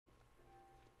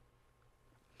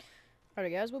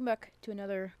Alright guys, welcome back to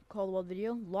another Call of the Wild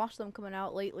video. Lots of them coming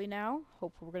out lately now.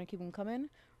 Hopefully we're going to keep them coming.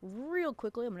 Real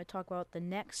quickly, I'm going to talk about the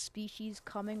next species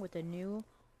coming with a new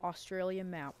Australian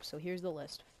map. So here's the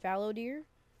list. Fallow deer,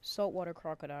 saltwater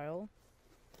crocodile,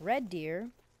 red deer,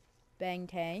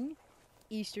 bangtang,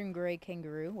 eastern grey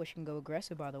kangaroo, which can go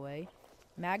aggressive by the way,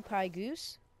 magpie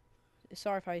goose,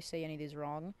 sorry if I say any of these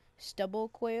wrong, stubble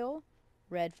quail,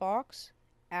 red fox,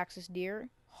 axis deer,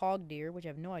 hog deer, which I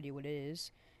have no idea what it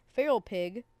is, feral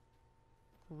pig,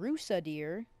 rusa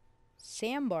deer,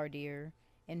 sambar deer,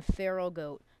 and feral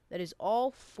goat. That is all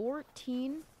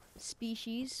 14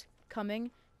 species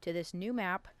coming to this new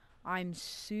map. I'm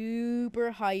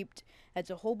super hyped. That's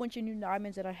a whole bunch of new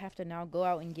diamonds that I have to now go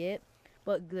out and get.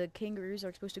 But the kangaroos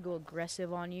are supposed to go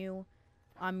aggressive on you.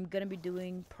 I'm going to be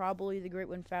doing probably the Great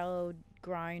One Fallow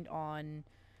grind on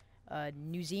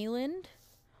New Zealand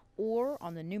or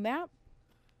on the new map.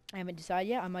 I haven't decided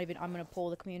yet. I'm gonna poll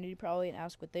the community probably and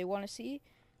ask what they want to see.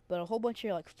 But a whole bunch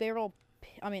of like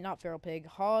not feral pig,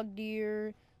 hog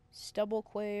deer, stubble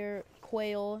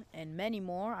quail, and many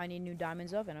more. I need new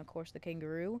diamonds of, and of course the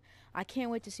kangaroo. I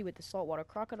can't wait to see what the saltwater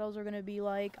crocodiles are gonna be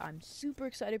like. I'm super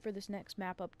excited for this next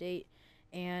map update.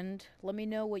 And let me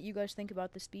know what you guys think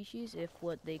about the species, if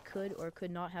what they could or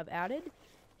could not have added.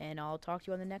 And I'll talk to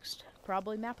you on the next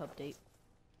probably map update.